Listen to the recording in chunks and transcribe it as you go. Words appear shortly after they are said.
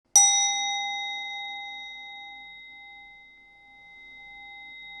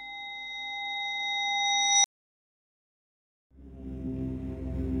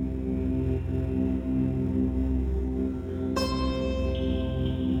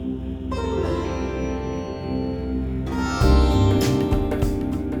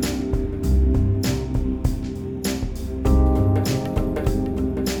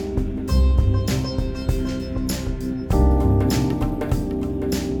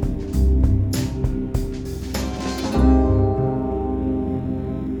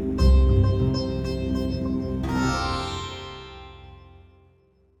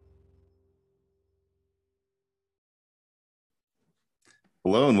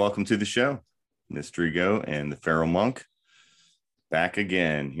Hello and welcome to the show. Mr. Ego and the Feral Monk back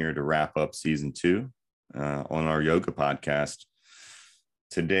again here to wrap up season 2 on our yoga podcast.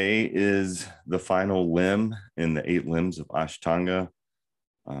 Today is the final limb in the 8 limbs of Ashtanga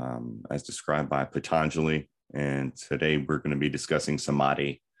as described by Patanjali. And today we're going to be discussing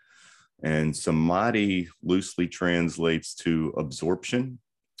Samadhi. And Samadhi loosely translates to absorption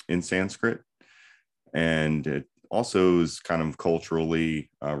in Sanskrit. And it also is kind of culturally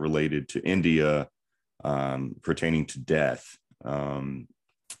related to India, pertaining to death.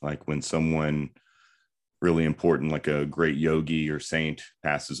 Like when someone really important, like a great yogi or saint,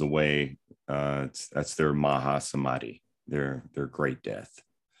 passes away, that's their Maha Samadhi, their great death.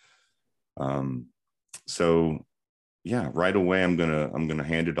 So yeah, right away I'm gonna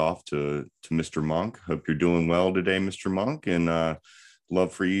hand it off to Mr. Monk. Hope you're doing well today, Mr. Monk, and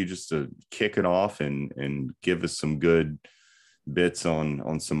love for you just to kick it off and give us some good bits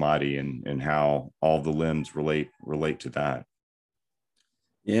on Samadhi and how all the limbs relate to that.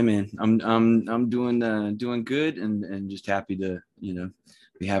 Yeah, man, I'm doing good and just happy to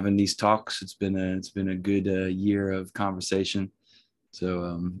be having these talks. It's been a good year of conversation.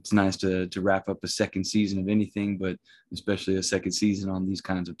 So it's nice to wrap up a second season of anything, but especially a second season on these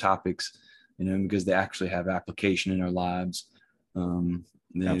kinds of topics, because they actually have application in our lives.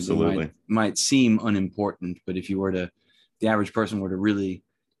 They might seem unimportant, but if the average person were to really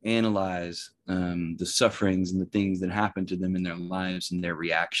analyze the sufferings and the things that happen to them in their lives and their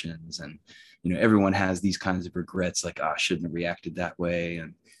reactions, and everyone has these kinds of regrets, like, I shouldn't have reacted that way,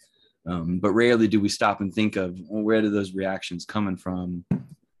 and but rarely do we stop and think of, well, where do those reactions coming from?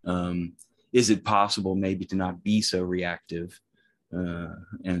 Is it possible maybe to not be so reactive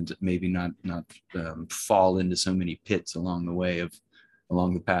and maybe not fall into so many pits along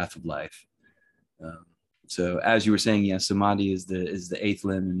the path of life? So as you were saying, yes, Samadhi is the 8th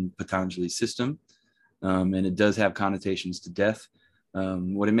limb in Patanjali's system, and it does have connotations to death.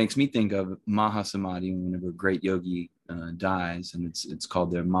 What it makes me think of, Maha Samadhi, whenever a great yogi dies, and it's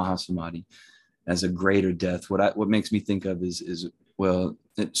called their Maha Samadhi, as a greater death. What makes me think of is well,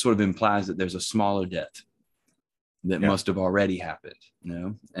 it sort of implies that there's a smaller death that must have already happened,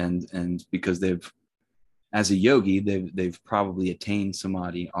 and because they've, as a yogi, they've probably attained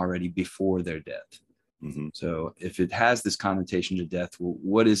Samadhi already before their death. Mm-hmm. So if it has this connotation to death, well,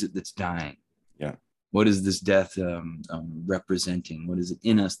 what is it that's dying? Yeah. What is this death representing? What is it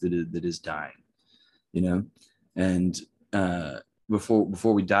in us that is dying? And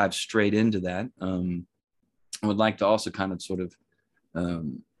before we dive straight into that, I would like to also kind of sort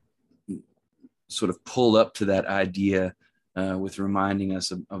of pull up to that idea with reminding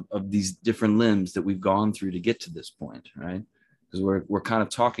us of these different limbs that we've gone through to get to this point, right? Because we're kind of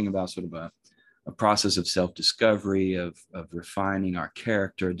talking about sort of a process of self-discovery, of refining our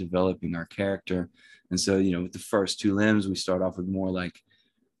character, developing our character. And so, with the first 2 limbs, we start off with more like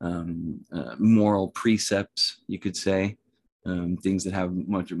moral precepts, you could say, things that have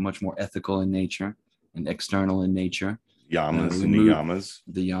much more ethical in nature and external in nature. Yamas and niyamas.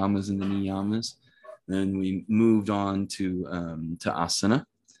 The yamas and the niyamas. Then we moved on to asana.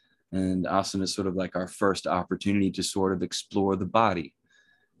 And asana is sort of like our first opportunity to sort of explore the body.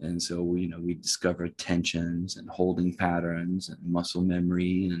 And so we discovered tensions and holding patterns and muscle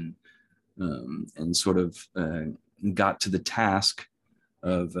memory and sort of got to the task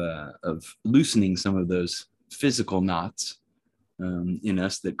of loosening some of those physical knots in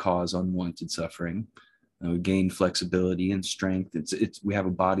us that cause unwanted suffering. We gain flexibility and strength. We have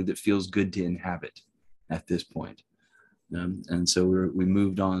a body that feels good to inhabit at this point. And so we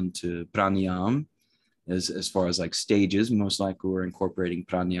moved on to pranayam. As far as like stages, most likely we're incorporating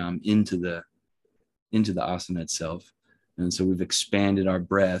pranayam into the asana itself. And so we've expanded our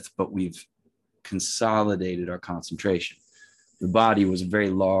breath, but we've consolidated our concentration. The body was a very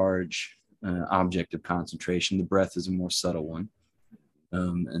large object of concentration. The breath is a more subtle one.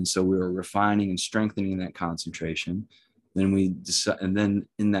 And so we were refining and strengthening that concentration. And then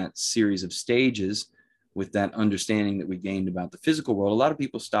in that series of stages, with that understanding that we gained about the physical world, a lot of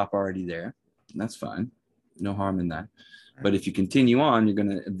people stop already there. And that's fine. No harm in that. But if you continue on, you're going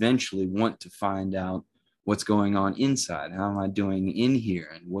to eventually want to find out what's going on inside. How am I doing in here?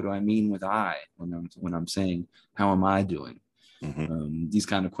 And what do I mean with I when I'm saying, how am I doing? Mm-hmm. These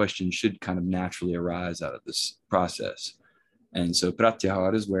kind of questions should kind of naturally arise out of this process. And so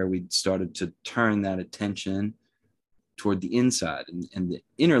pratyahara is where we started to turn that attention toward the inside and the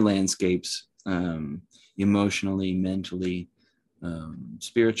inner landscapes, emotionally, mentally,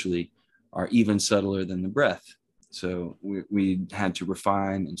 spiritually, are even subtler than the breath. So we had to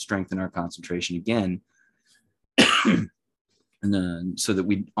refine and strengthen our concentration again and then so that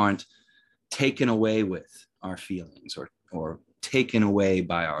we aren't taken away with our feelings or taken away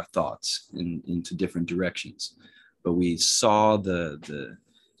by our thoughts into different directions. But we saw the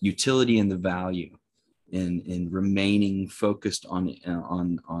utility and the value in remaining focused on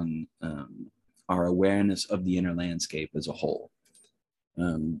our awareness of the inner landscape as a whole.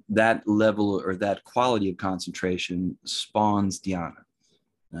 That level or that quality of concentration spawns dhyana.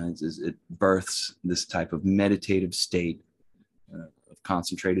 It births this type of meditative state of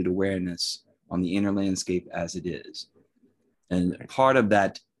concentrated awareness on the inner landscape as it is. And part of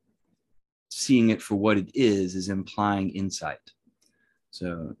that, seeing it for what it is implying insight.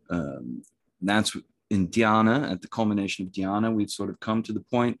 So that's in dhyana, at the culmination of dhyana, we've sort of come to the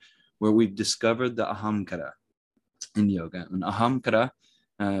point where we've discovered the ahamkara in yoga. And ahamkara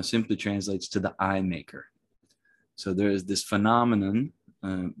simply translates to the I maker. So there is this phenomenon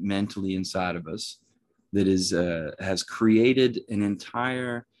mentally inside of us that has created an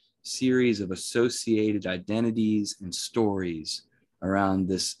entire series of associated identities and stories around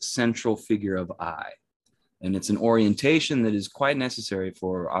this central figure of I. And it's an orientation that is quite necessary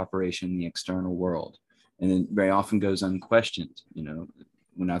for operation in the external world. And it very often goes unquestioned. You know,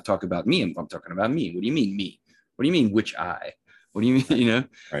 when I talk about me, I'm talking about me. What do you mean me? What do you mean which I? What do you mean, you know?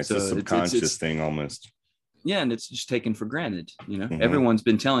 Right. So it's a subconscious thing almost. Yeah, and it's just taken for granted. You know, Mm-hmm. Everyone's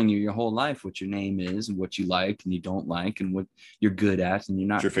been telling you your whole life what your name is and what you like and you don't like and what you're good at and you're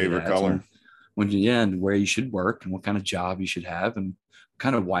not. What's your favorite color? And where you should work and what kind of job you should have and what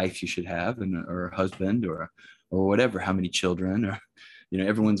kind of wife you should have or a husband or whatever, how many children or, you know,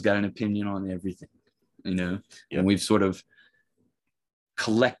 everyone's got an opinion on everything, you know, Yep. And we've sort of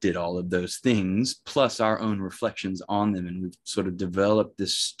collected all of those things plus our own reflections on them. And we've sort of developed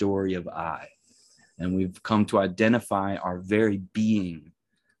this story of I. And we've come to identify our very being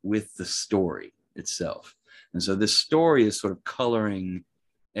with the story itself. And so this story is sort of coloring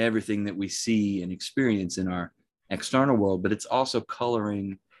everything that we see and experience in our external world, but it's also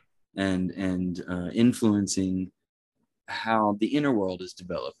coloring and influencing how the inner world is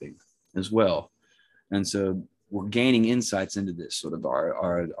developing as well. And so we're gaining insights into this sort of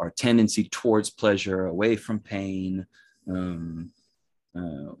our tendency towards pleasure, away from pain,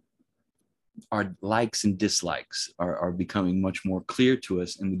 our likes and dislikes are becoming much more clear to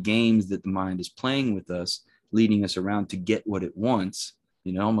us, and the games that the mind is playing with us, leading us around to get what it wants,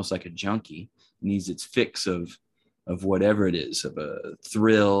 you know, almost like a junkie needs its fix of whatever it is, of a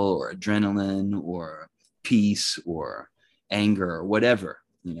thrill or adrenaline or peace or anger or whatever,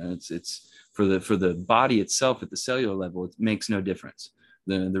 you know. It's for the body itself at the cellular level, it makes no difference.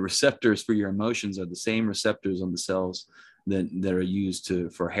 The receptors for your emotions are the same receptors on the cells that are used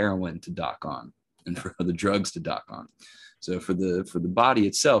for heroin to dock on and for other drugs to dock on. So for the body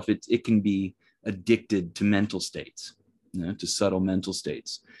itself, it can be addicted to mental states, you know, to subtle mental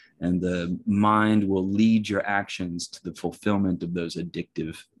states, and the mind will lead your actions to the fulfillment of those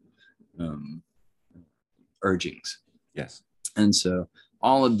addictive urgings. Yes. And so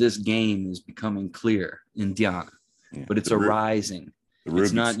all of this game is becoming clear in dhyana, but it's arising.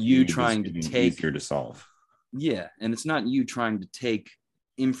 It's not you trying to take easier to solve. Yeah. And it's not you trying to take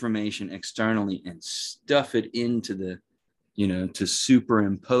information externally and stuff it into the, you know, to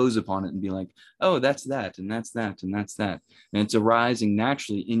superimpose upon it and be like, oh, that's that, and that's that, and that's that. And it's arising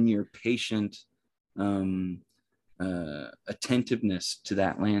naturally in your patient attentiveness to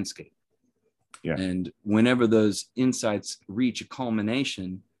that landscape. Yeah. And whenever those insights reach a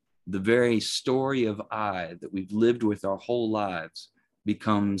culmination, the very story of I that we've lived with our whole lives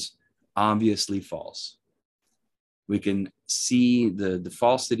becomes obviously false. We can see the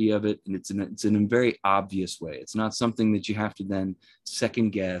falsity of it, and it's in a very obvious way. It's not something that you have to then second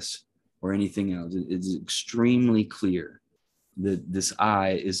guess or anything else. It's extremely clear that this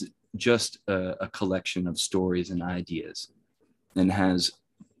I is just a collection of stories and ideas and has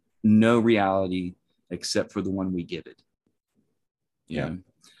no reality except for the one we give it. Yeah.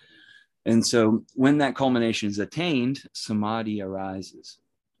 And so when that culmination is attained, samadhi arises.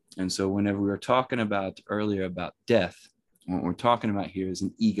 And so whenever we were talking about earlier about death, what we're talking about here is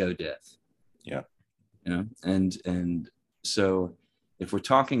an ego death. Yeah. You know, and so if we're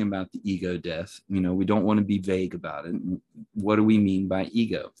talking about the ego death, you know, we don't want to be vague about it. What do we mean by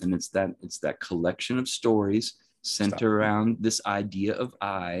ego? And it's that collection of stories centered around this idea of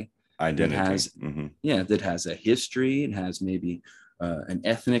I identity that has, that has a history. It has maybe an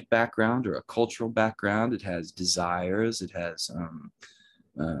ethnic background or a cultural background. It has desires. It has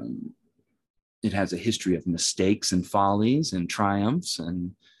a history of mistakes and follies and triumphs,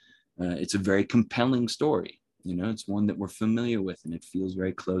 and it's a very compelling story. You know, it's one that we're familiar with, and it feels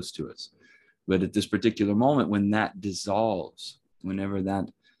very close to us. But at this particular moment, when that dissolves, whenever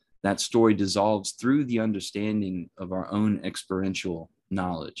that story dissolves through the understanding of our own experiential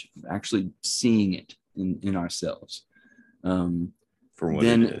knowledge, actually seeing it in ourselves, For what it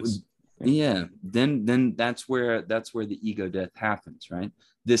then is. yeah, then that's where the ego death happens, right?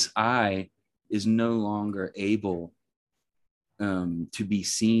 This I is no longer able to be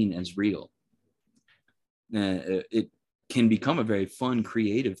seen as real. It can become a very fun,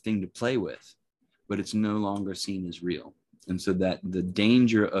 creative thing to play with, but it's no longer seen as real. And so that the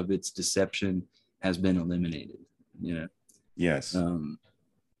danger of its deception has been eliminated, you know? Yes.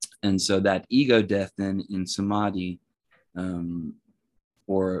 And so that ego death then in samadhi,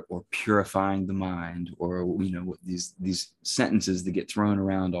 or purifying the mind, or, you know, these sentences that get thrown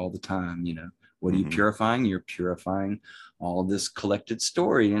around all the time, you know, what are you purifying? You're purifying all this collected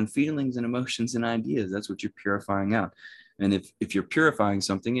story and feelings and emotions and ideas. That's what you're purifying out. And if you're purifying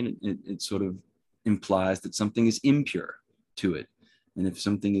something, and it sort of implies that something is impure to it. And if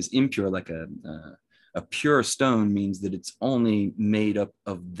something is impure, like a pure stone, means that it's only made up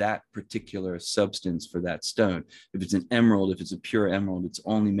of that particular substance for that stone. If it's an emerald, if it's a pure emerald, it's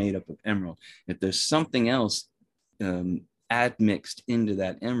only made up of emerald. If there's something else admixed into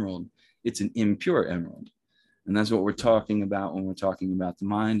that emerald, it's an impure emerald. And that's what we're talking about when we're talking about the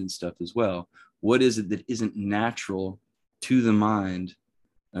mind and stuff as well. What is it that isn't natural to the mind,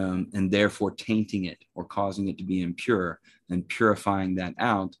 and therefore tainting it or causing it to be impure, and purifying that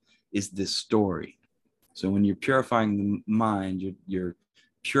out is this story. So when you're purifying the mind, you're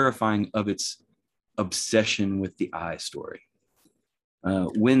purifying of its obsession with the I story.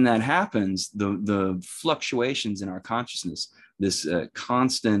 When that happens, the fluctuations in our consciousness, this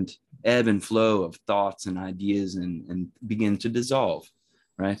constant ebb and flow of thoughts and ideas, and begin to dissolve,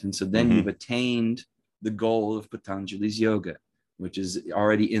 right? And so then you've attained the goal of Patanjali's yoga, which is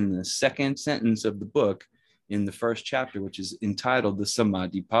already in the second sentence of the book, in the first chapter, which is entitled the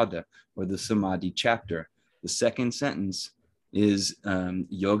Samadhi Pada, or the Samadhi chapter. The second sentence is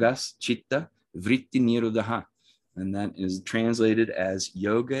Yogas Chitta Vritti Nirodha. And that is translated as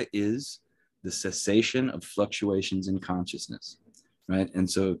yoga is the cessation of fluctuations in consciousness, right? And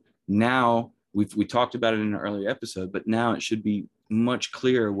so now we talked about it in an earlier episode, but now it should be much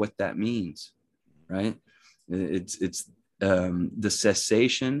clearer what that means, right? It's the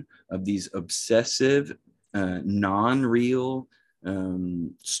cessation of these obsessive, non-real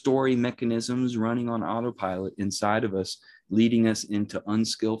story mechanisms running on autopilot inside of us, leading us into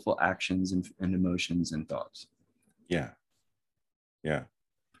unskillful actions and emotions and thoughts. Yeah. Yeah.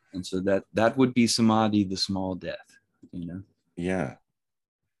 And so that would be samadhi, the small death, you know? Yeah.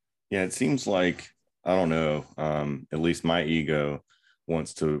 Yeah. It seems like, I don't know, at least my ego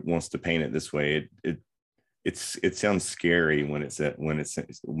wants to paint it this way. It sounds scary when it's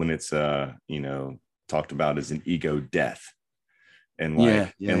you know, talked about as an ego death, and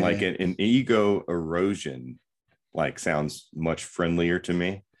like an ego erosion, like, sounds much friendlier to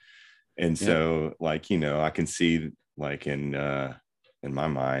me. And so, like, you know, I can see, like, in my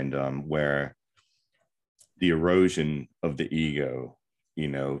mind, where the erosion of the ego, you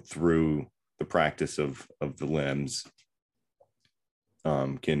know, through the practice of the limbs,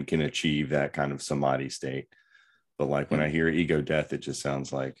 can achieve that kind of samadhi state. But like when I hear ego death, it just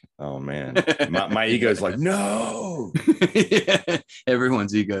sounds like, oh man, my ego is like, no.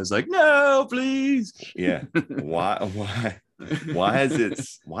 Everyone's ego is like, no, please. Yeah. Why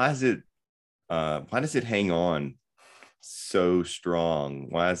does it hang on so strong?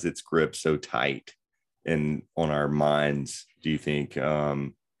 Why is its grip so tight and on our minds, do you think?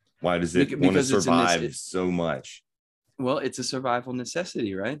 Why does it want to survive so much? Well, it's a survival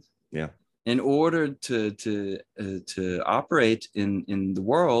necessity, right? Yeah. In order to operate in the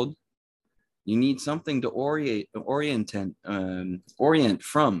world, you need something to orient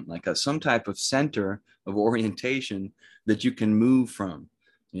from, like some type of center of orientation that you can move from,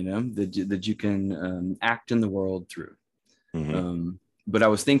 you know, that you can act in the world through. But I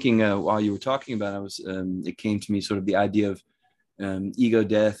was thinking while you were talking about it, it came to me sort of the idea of ego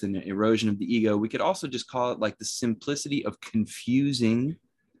death and erosion of the ego. We could also just call it like the simplicity of confusing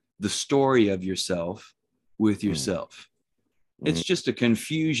the story of yourself with yourself. It's just a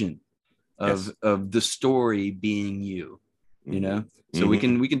confusion of the story being you, you know? So we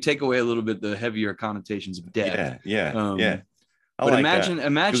can take away a little bit the heavier connotations of death. Yeah. But like imagine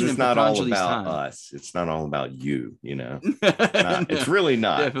it's not all about us. It's not all about you, you know? It's really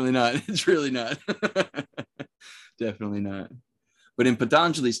not. Definitely not. It's really not. Definitely not. But in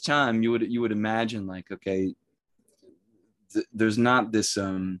Patanjali's time, you would imagine, like, okay, there's not this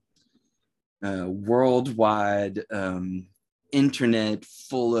worldwide internet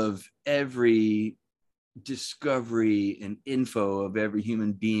full of every discovery and info of every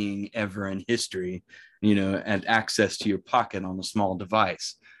human being ever in history, and access to your pocket on a small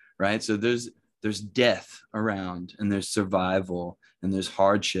device, right? So there's death around, and there's survival, and there's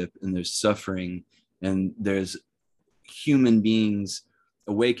hardship, and there's suffering, and there's human beings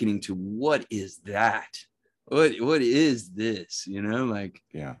awakening to what is that? What is this? Like,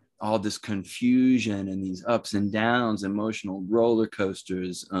 Yeah. all this confusion and these ups and downs, emotional roller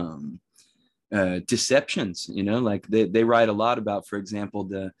coasters, deceptions, like they write a lot about, for example,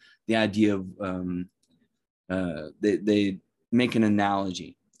 the idea of they make an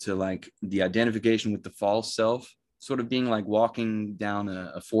analogy to like the identification with the false self sort of being like walking down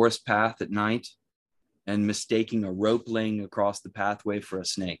a forest path at night and mistaking a rope laying across the pathway for a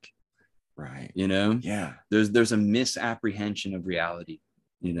snake. Right. Yeah. There's a misapprehension of reality,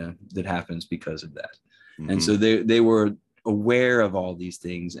 that happens because of that. Mm-hmm. And so they were aware of all these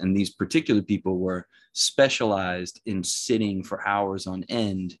things, and these particular people were specialized in sitting for hours on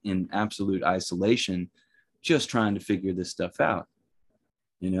end in absolute isolation, just trying to figure this stuff out,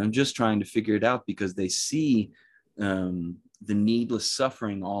 just trying to figure it out, because they see the needless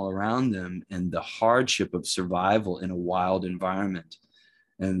suffering all around them and the hardship of survival in a wild environment,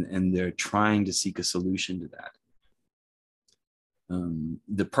 and they're trying to seek a solution to that.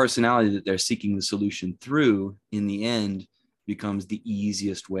 The personality that they're seeking the solution through, in the end, becomes the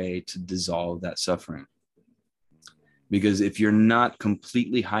easiest way to dissolve that suffering. Because if you're not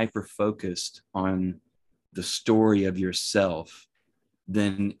completely hyper-focused on the story of yourself,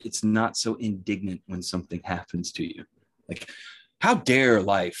 then it's not so indignant when something happens to you. Like, how dare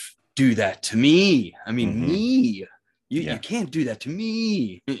life do that to me? I mean, mm-hmm. me. You can't do that to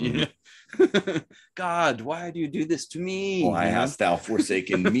me. Mm-hmm. God, why do you do this to me? Why hast thou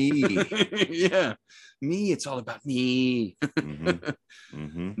forsaken me? Yeah, me. It's all about me. Mm-hmm.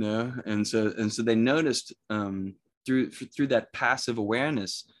 Mm-hmm. No, and so they noticed through that passive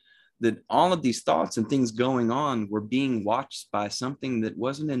awareness that all of these thoughts and things going on were being watched by something that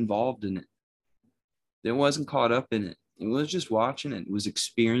wasn't involved in it. That wasn't caught up in it. It was just watching it. It was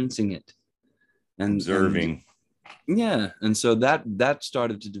experiencing it and observing. And so that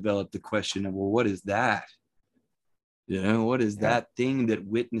started to develop the question of, well, what is that? What is that thing that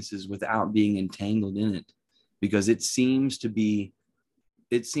witnesses without being entangled in it? Because it seems to be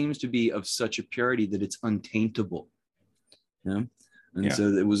of such a purity that it's untaintaable. So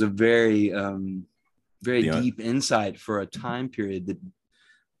it was a very very deep insight for a time period that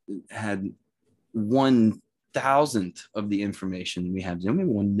had 1,000th of the information we have, maybe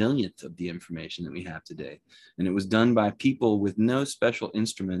 1,000,000th of the information that we have today. And it was done by people with no special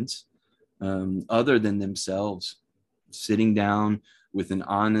instruments other than themselves, sitting down with an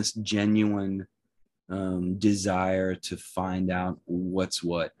honest, genuine desire to find out what's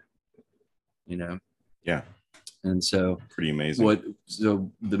what, Yeah. And so pretty amazing.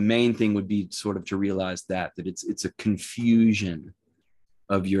 So the main thing would be sort of to realize that it's a confusion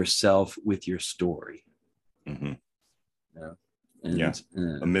of yourself with your story. Mm-hmm.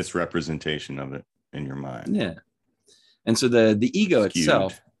 A misrepresentation of it in your mind. Yeah. And so the ego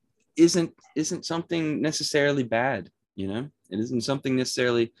itself isn't something necessarily bad, It isn't something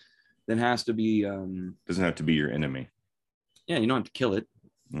necessarily that has to be doesn't have to be your enemy. Yeah, you don't have to kill it.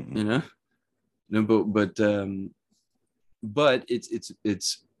 Mm-mm. No, but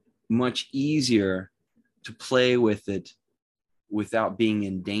it's much easier to play with it without being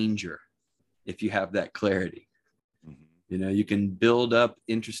in danger if you have that clarity. Mm-hmm. You can build up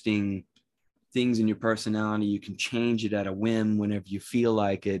interesting things in your personality. You can change it at a whim whenever you feel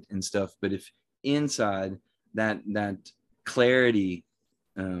like it and stuff. But if inside that clarity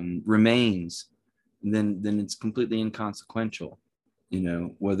remains, then it's completely inconsequential.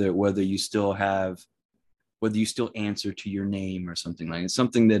 Whether you still answer to your name or something like it. It's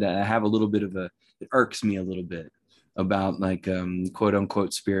something that I have a little bit of it irks me a little bit about, like quote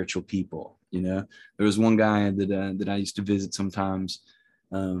unquote spiritual people. There was one guy that I used to visit sometimes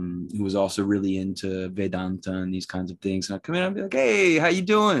who was also really into Vedanta and these kinds of things. And I'd come in and I'd be like, hey, how you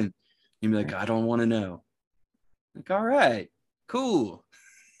doing? He'd be like, I don't want to know. I'm like, all right, cool.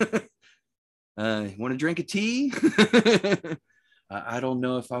 Want to drink a tea? I don't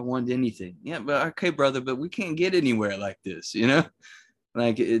know if I want anything. Yeah, but okay, brother, but we can't get anywhere like this,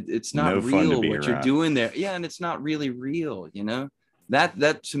 Like it's not real what you're doing there. Yeah, and it's not really real,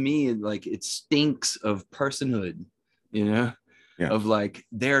 That to me, like, it stinks of personhood, of like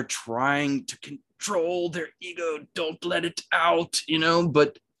they're trying to control their ego. Don't let it out,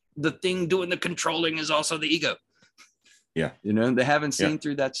 but the thing doing the controlling is also the ego. Yeah. They haven't seen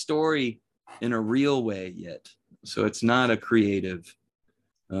through that story in a real way yet. So it's not a creative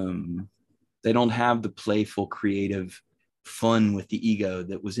They don't have the playful, creative fun with the ego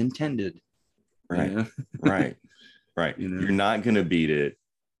that was intended. Right. You know? Right. Right. You know? You're not going to beat it.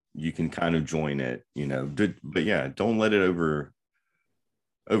 You can kind of join it, but yeah, don't let it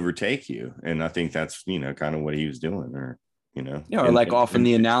overtake you. And I think that's, kind of what he was doing, or, Yeah, or like often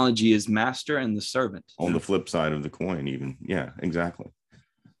the analogy is master and the servant. On the flip side of the coin, even. Yeah, exactly.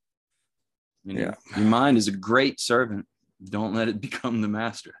 Your mind is a great servant. Don't let it become the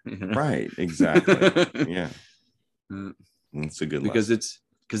master. Right. Exactly. Yeah. It's a good because lesson.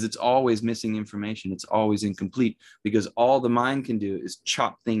 because it's always missing information. It's always incomplete, because all the mind can do is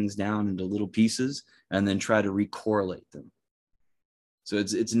chop things down into little pieces and then try to recorrelate them. So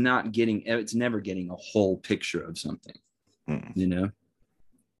it's never getting a whole picture of something. Nope.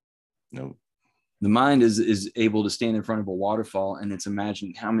 The mind is able to stand in front of a waterfall, and it's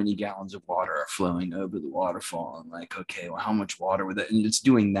imagining how many gallons of water are flowing over the waterfall, and like, okay, well, how much water with it? And it's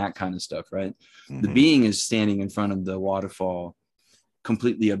doing that kind of stuff, right? The being is standing in front of the waterfall,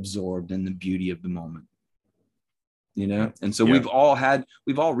 completely absorbed in the beauty of the moment. And so we've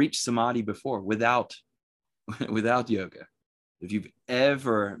all reached samadhi before without yoga. If you've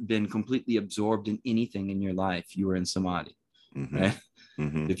ever been completely absorbed in anything in your life, you were in samadhi, right?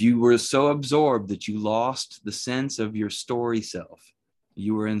 If you were so absorbed that you lost the sense of your story self,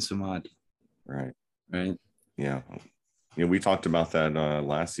 you were in samadhi. Right. Yeah. We talked about that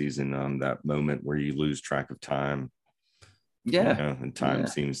last season, that moment where you lose track of time. Yeah. And time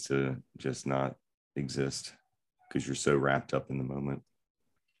seems to just not exist because you're so wrapped up in the moment.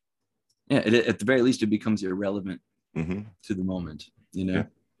 Yeah. At the very least, it becomes irrelevant to the moment,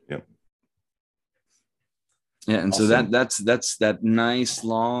 Yep. Yeah, and awesome. So that's that nice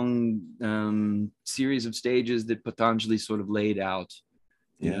long series of stages that Patanjali sort of laid out,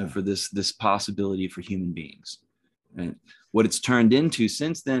 for this possibility for human beings. Right? What it's turned into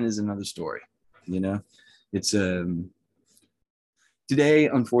since then is another story. It's today,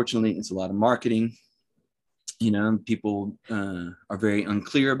 unfortunately, it's a lot of marketing. People are very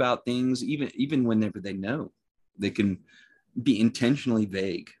unclear about things, even whenever they know. They can be intentionally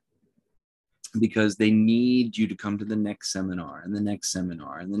vague, because they need you to come to the next seminar and the next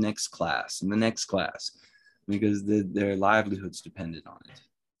seminar and the next class and the next class, because their livelihood's dependent on it.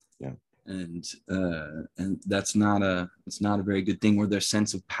 Yeah. And that's not a very good thing, where their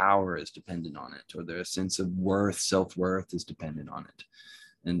sense of power is dependent on it, or their sense of worth, self-worth is dependent on it.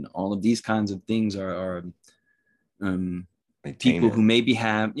 And all of these kinds of things are people who maybe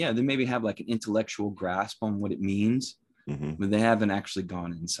have like an intellectual grasp on what it means, but they haven't actually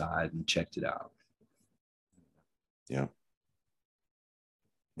gone inside and checked it out. Yeah.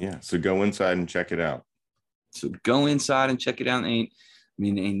 So go inside and check it out. Ain't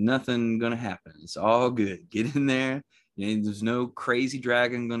nothing gonna happen. It's all good. Get in there. There's no crazy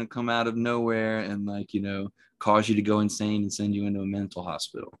dragon gonna come out of nowhere and cause you to go insane and send you into a mental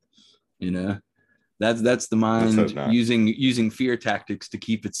hospital. That's the mind using fear tactics to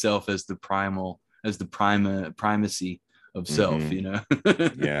keep itself as the primacy of self.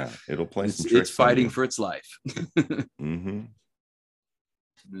 Yeah, it'll play some tricks. It's fighting for its life.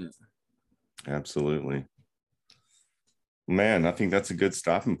 Yeah. Absolutely, man. I think that's a good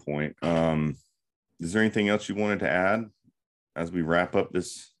stopping point. Is there anything else you wanted to add as we wrap up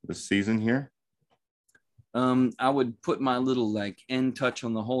this season here? I would put my little end touch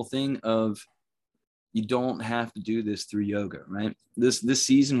on the whole thing of, you don't have to do this through yoga, right? This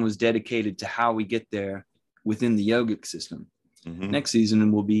season was dedicated to how we get there within the yogic system. Next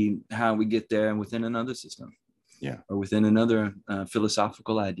season will be how we get there within another system, or within another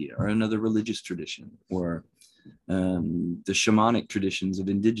philosophical idea, or another religious tradition, or the shamanic traditions of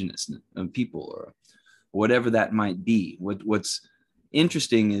indigenous people, or whatever that might be. What's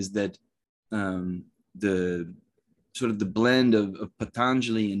interesting is that the sort of the blend of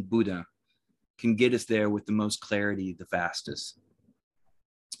Patanjali and Buddha can get us there with the most clarity the fastest.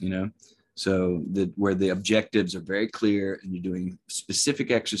 So that where the objectives are very clear and you're doing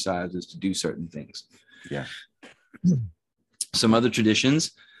specific exercises to do certain things. Yeah. Some other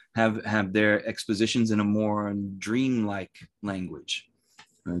traditions have their expositions in a more dreamlike language.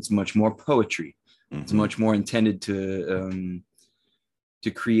 It's much more poetry. It's much more intended to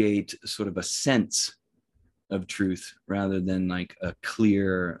create sort of a sense of truth rather than like a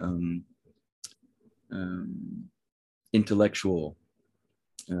clear intellectual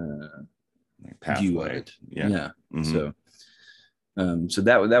view of it. So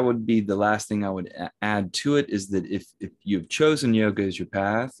that would be the last thing I would add to it, is that if you've chosen yoga as your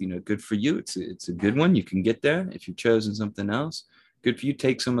path, good for you. It's a good one. You can get there. If you've chosen something else, good for you.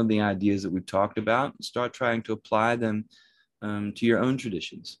 Take some of the ideas that we've talked about and start trying to apply them to your own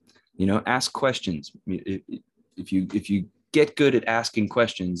traditions. Ask questions. If you get good at asking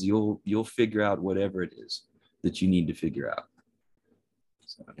questions, you'll figure out whatever it is that you need to figure out.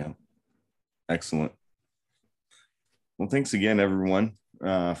 So. Yeah. Excellent. Well, thanks again, everyone,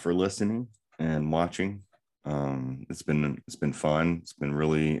 for listening and watching. It's been fun. It's been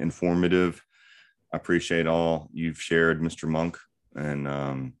really informative. I appreciate all you've shared, Mr. Monk, and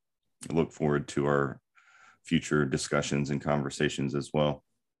I look forward to our future discussions and conversations as well.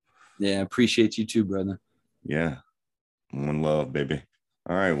 Yeah, I appreciate you too, brother. Yeah. One love, baby.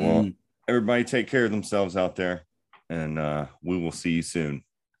 All right. Well, everybody take care of themselves out there, and we will see you soon.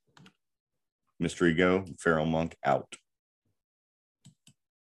 Mr. Ego, Feral Monk out.